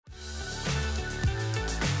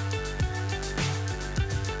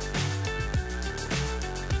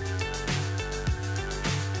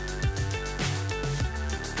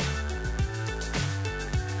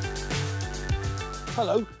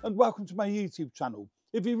Hello and welcome to my YouTube channel.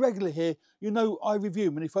 If you're regular here, you know I review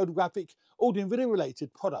many photographic, audio and video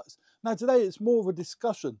related products. Now today it's more of a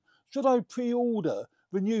discussion. Should I pre-order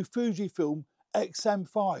the new Fujifilm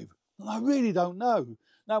X-M5? And I really don't know.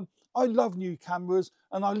 Now I love new cameras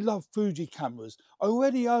and I love Fuji cameras. I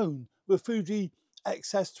already own the Fuji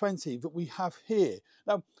X0S20 that we have here.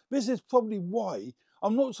 Now this is probably why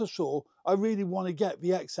I'm not so sure I really want to get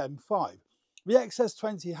the X-M5. The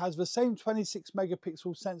X0S20 has the same 26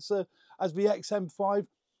 megapixel sensor as the X-M5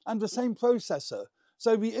 and the same processor.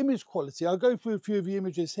 So the image quality, I'll go through a few of the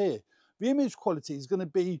images here. The image quality is going to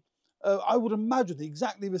be, I would imagine,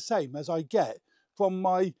 exactly the same as I get from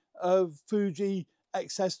my Fuji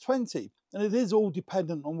X0S20. And it is all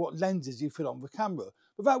dependent on what lenses you fit on the camera.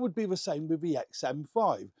 But that would be the same with the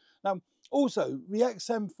X-M5. Now, also, the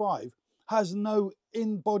X-M5 has no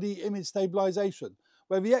in-body image stabilization,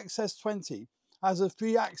 where the X0S20 has a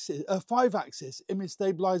 5-axis image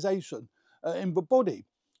stabilization in the body.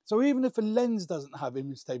 So even if a lens doesn't have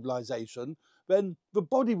image stabilization, then the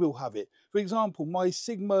body will have it. For example, my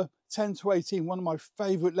Sigma 10-18, one of my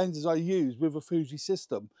favorite lenses I use with a Fuji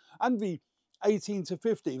system, and the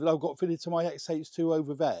 18-50 that I've got fitted to my X-H2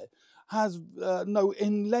 over there, has no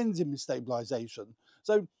in-lens image stabilization.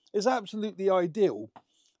 So it's absolutely ideal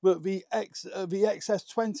that the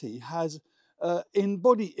X0S20 has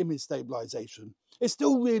in-body image stabilization. It's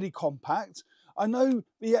still really compact. I know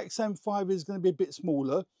the X-M5 is going to be a bit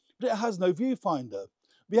smaller, but it has no viewfinder.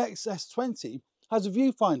 The X0S20 has a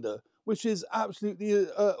viewfinder, which is absolutely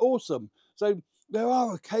awesome. So there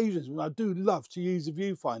are occasions when I do love to use a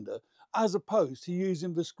viewfinder as opposed to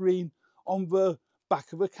using the screen on the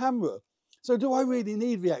back of a camera. So do I really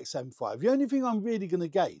need the X-M5? The only thing I'm really going to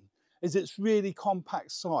gain is its really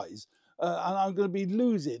compact size. And I'm going to be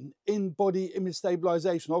losing in-body image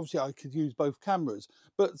stabilization. Obviously, I could use both cameras,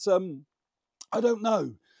 but I don't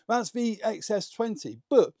know. That's the X0S20.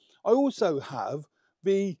 But I also have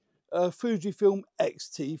the Fujifilm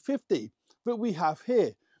X-T50 that we have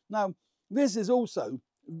here. Now, this is also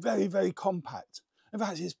very, very compact. In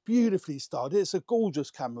fact, it's beautifully styled. It's a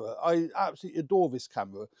gorgeous camera. I absolutely adore this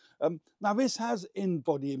camera. Now, this has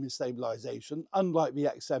in-body image stabilization, unlike the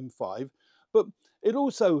X-M5, but it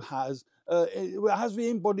also has the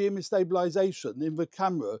in-body image stabilization in the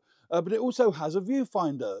camera, but it also has a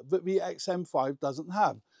viewfinder that the X-M5 doesn't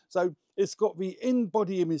have. So it's got the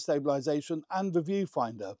in-body image stabilization and the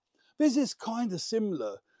viewfinder. This is kind of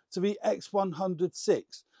similar to the X100VI,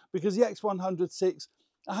 because the X100VI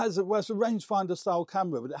has a rangefinder style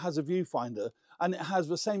camera, but it has a viewfinder and it has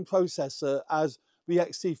the same processor as the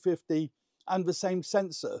X-T50 and the same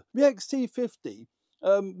sensor. The X-T50,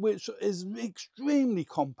 which is extremely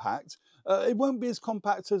compact. It won't be as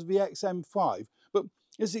compact as the X-M5, but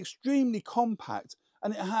it's extremely compact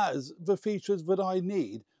and it has the features that I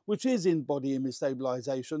need, which is in-body image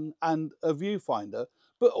stabilization and a viewfinder.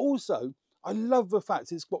 But also, I love the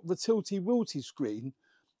fact it's got the tilty-wilty screen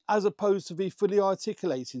as opposed to the fully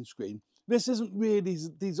articulating screen. This isn't really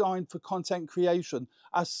designed for content creation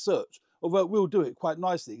as such, although it will do it quite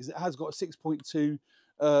nicely because it has got a 6.2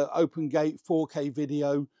 open gate, 4K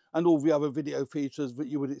video, and all the other video features that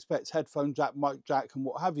you would expect, headphone jack, mic jack, and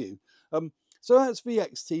what have you. So that's the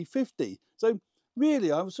X-T50. So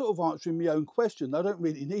really, I'm sort of answering my own question. I don't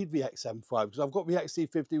really need the X-M5 because I've got the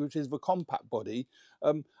X-T50, which is the compact body,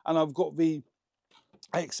 and I've got the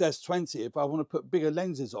X0S20 if I want to put bigger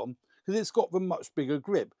lenses on, because it's got the much bigger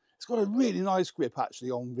grip. It's got a really nice grip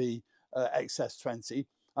actually on the X0S20.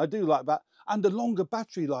 I do like that, and a longer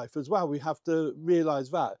battery life as well. We have to realise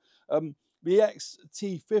that. The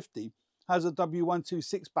X-T50 has a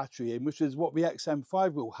W126 battery in, which is what the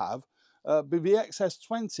X-M5 will have, but the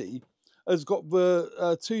X0S20 has got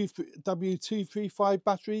the W235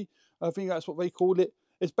 battery. I think that's what they call it.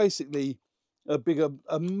 It's basically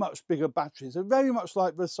a much bigger battery. So very much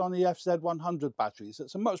like the Sony FZ100 batteries.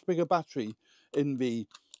 It's a much bigger battery in the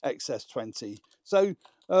X0S20. So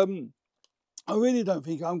I really don't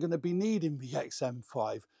think I'm going to be needing the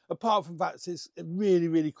X-M5. Apart from that, it's a really,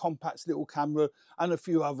 really compact little camera and a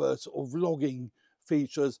few other sort of vlogging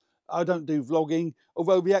features. I don't do vlogging,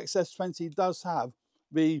 although the X0S20 does have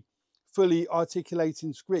the fully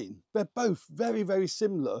articulating screen. They're both very, very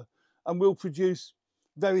similar and will produce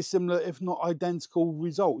very similar, if not identical,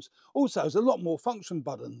 results. Also, there's a lot more function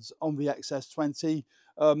buttons on the X0S20.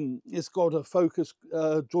 It's got a focus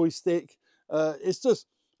joystick. It's just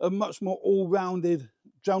a much more all-rounded,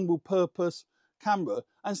 general-purpose camera,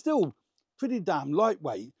 and still pretty damn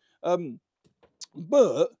lightweight.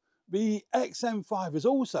 But the X-M5 is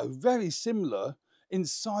also very similar in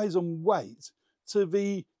size and weight to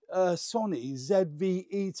the Sony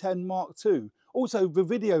ZV-E10 Mark II, Also, the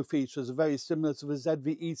video features are very similar to the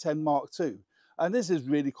ZV-E10 Mark II, and this is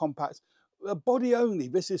really compact. Body only,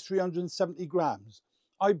 this is 370 grams.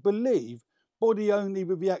 I believe body only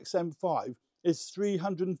with the XM5 is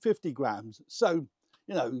 350 grams. So,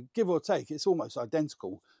 you know, give or take, it's almost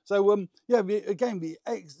identical. So, yeah, again, the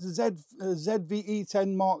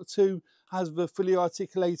ZV-E10 Mark II has the fully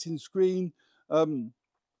articulating screen.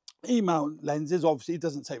 E-mount lenses, obviously it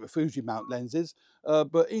doesn't take the Fuji mount lenses,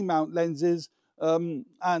 but E-mount lenses, and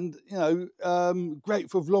you know, great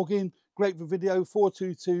for vlogging, great for video,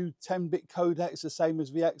 422 10-bit codecs, the same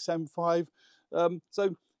as the XM5.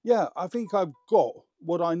 So yeah, I think I've got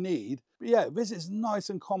what I need. But yeah, this is nice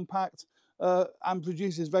and compact, and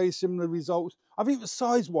produces very similar results. I think the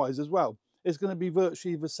size-wise as well, it's going to be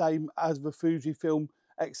virtually the same as the Fujifilm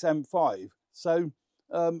X-M5. So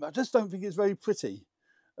I just don't think it's very pretty.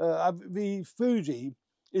 The Fuji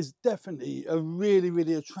is definitely a really,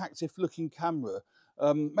 really attractive looking camera.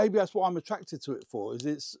 Maybe that's what I'm attracted to it for, is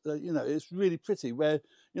it's, you know, it's really pretty, where,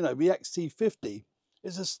 you know, the X-T50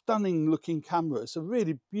 is a stunning looking camera. It's a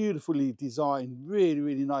really beautifully designed, really,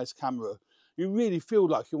 really nice camera. You really feel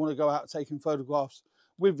like you want to go out taking photographs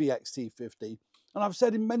with the X-T50. And I've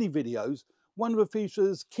said in many videos, one of the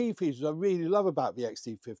features, key features I really love about the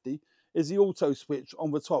X-T50 is the auto switch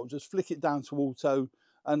on the top. Just flick it down to auto,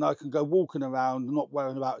 and I can go walking around, not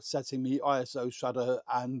worrying about setting the ISO shutter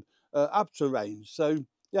and aperture range. So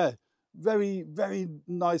yeah, very, very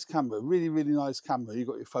nice camera, really, really nice camera. You've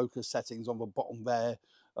got your focus settings on the bottom there,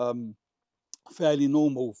 fairly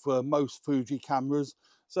normal for most Fuji cameras.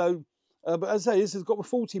 So, but as I say, this has got a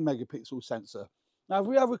 40 megapixel sensor. Now, if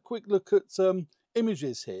we have a quick look at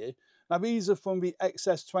images here, now these are from the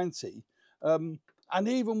XS20. And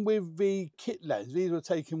even with the kit lens, these were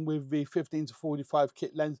taken with the 15 to 45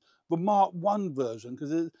 kit lens, the Mark I version,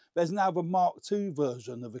 because there's now the Mark II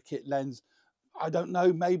version of the kit lens. I don't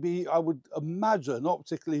know, maybe I would imagine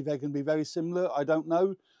optically they're going to be very similar, I don't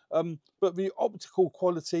know. But the optical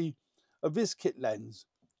quality of this kit lens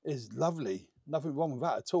is lovely. Nothing wrong with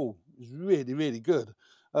that at all. It's really, really good.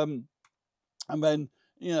 And then,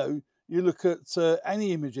 you know, you look at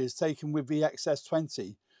any images taken with the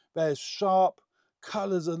XS20, they're sharp,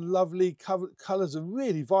 colours are lovely, colours are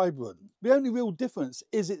really vibrant. The only real difference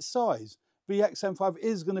is its size. The XM5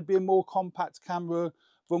 is going to be a more compact camera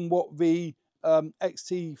than what the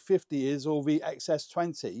X-T50 is, or the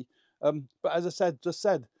XS20. But as I just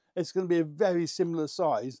said, it's going to be a very similar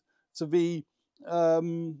size to the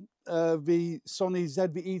Sony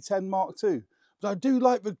ZV-E10 Mark II. But I do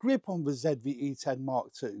like the grip on the ZV-E10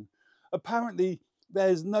 Mark II. Apparently,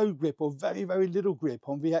 there's no grip, or very, very little grip,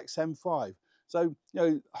 on the XM5. So, you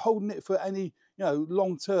know, holding it for any, you know,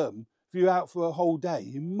 long term, if you're out for a whole day,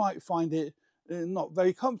 you might find it not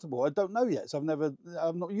very comfortable. I don't know yet, so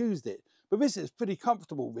I've not used it. But this is pretty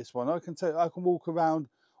comfortable, this one. I can walk around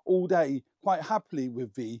all day quite happily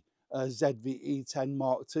with the ZV-E10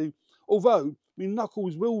 Mark II. Although, my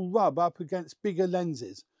knuckles will rub up against bigger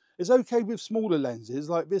lenses. It's okay with smaller lenses,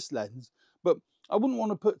 like this lens, but I wouldn't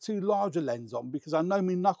want to put too large a lens on, because I know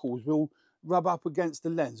my knuckles will rub up against the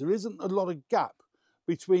lens. There isn't a lot of gap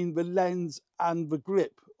between the lens and the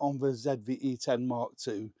grip on the ZV-E10 Mark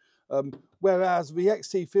II. Whereas the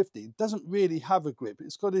X-T50 doesn't really have a grip.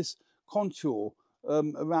 It's got this contour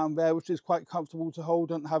around there, which is quite comfortable to hold.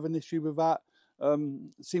 Don't have an issue with that.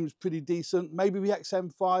 Seems pretty decent. Maybe the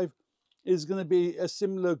XM5 is going to be a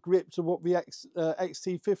similar grip to what the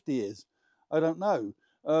X-T50 is. I don't know.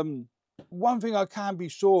 One thing I can be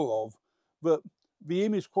sure of, that the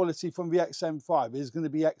image quality from the XM5 is going to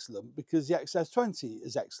be excellent, because the XS20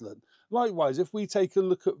 is excellent. Likewise, if we take a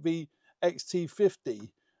look at the X-T50,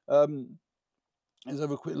 let's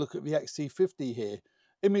have a quick look at the X-T50 here.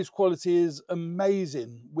 Image quality is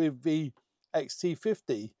amazing with the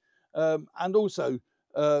X-T50, and also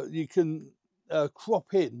you can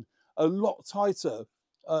crop in a lot tighter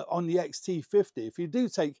on the X-T50. If you do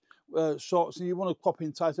take shots and you want to crop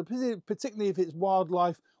in tighter, particularly if it's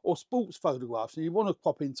wildlife or sports photographs and you want to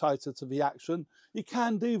crop in tighter to the action, you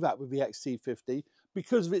can do that with the X-T50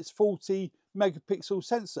 because of its 40 megapixel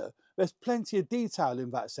sensor. There's plenty of detail in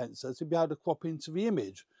that sensor to be able to crop into the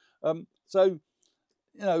image. So,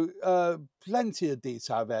 you know, plenty of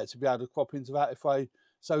detail there to be able to crop into that if I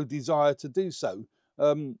so desire to do so.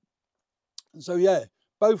 So yeah,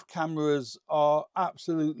 both cameras are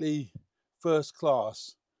absolutely first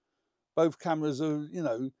class. Both cameras are, you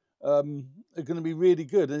know, are going to be really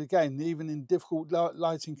good. And again, even in difficult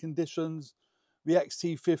lighting conditions, the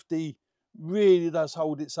X-T50 really does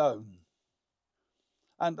hold its own.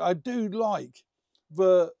 And I do like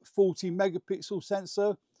the 40 megapixel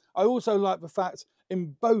sensor. I also like the fact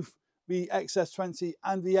in both the XS20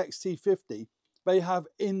 and the XT50, they have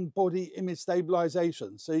in-body image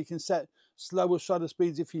stabilization. So you can set slower shutter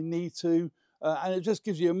speeds if you need to, and it just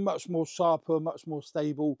gives you a much more sharper, much more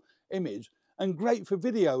stable image. And great for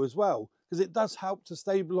video as well, because it does help to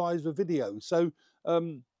stabilize the video. So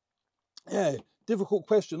yeah, difficult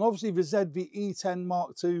question. Obviously the ZV-E10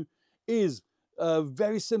 Mark II is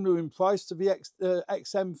very similar in price to the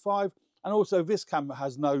X-M5, and also this camera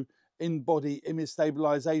has no in-body image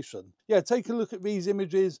stabilization. Yeah, take a look at these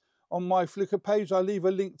images on my Flickr page. I'll leave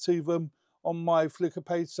a link to them on my Flickr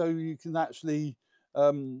page so you can actually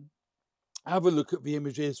have a look at the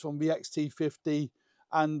images from the XT50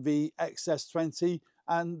 and the XS20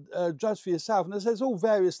 and judge for yourself. And there's all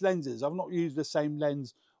various lenses. I've not used the same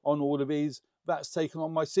lens on all of these. That's taken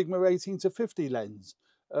on my Sigma 18-50 lens,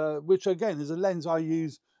 which again is a lens I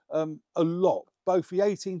use a lot, both the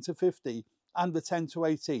 18-50 and the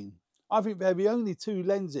 10-18. I think they're the only two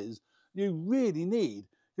lenses you really need,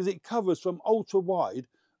 because it covers from ultra wide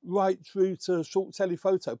right through to short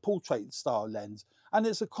telephoto, portrait style lens, and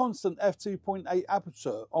it's a constant f2.8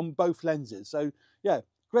 aperture on both lenses. So yeah,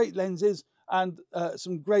 great lenses and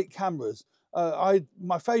some great cameras.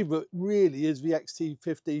 My favorite really is the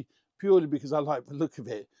XT50, purely because I like the look of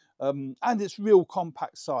it, and its real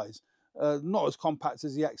compact size, not as compact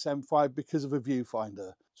as the XM5 because of a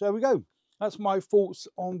viewfinder. So there we go. That's my thoughts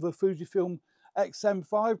on the Fujifilm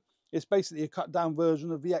X-M5. It's basically a cut down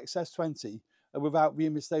version of the XS20 without the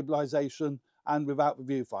image stabilization and without the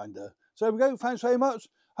viewfinder. So there we go. Thanks very much.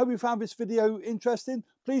 Hope you found this video interesting.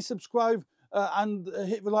 Please subscribe and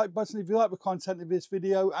hit the like button if you like the content of this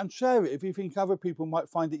video, and share it if you think other people might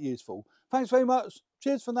find it useful. Thanks very much.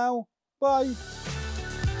 Cheers for now. Bye.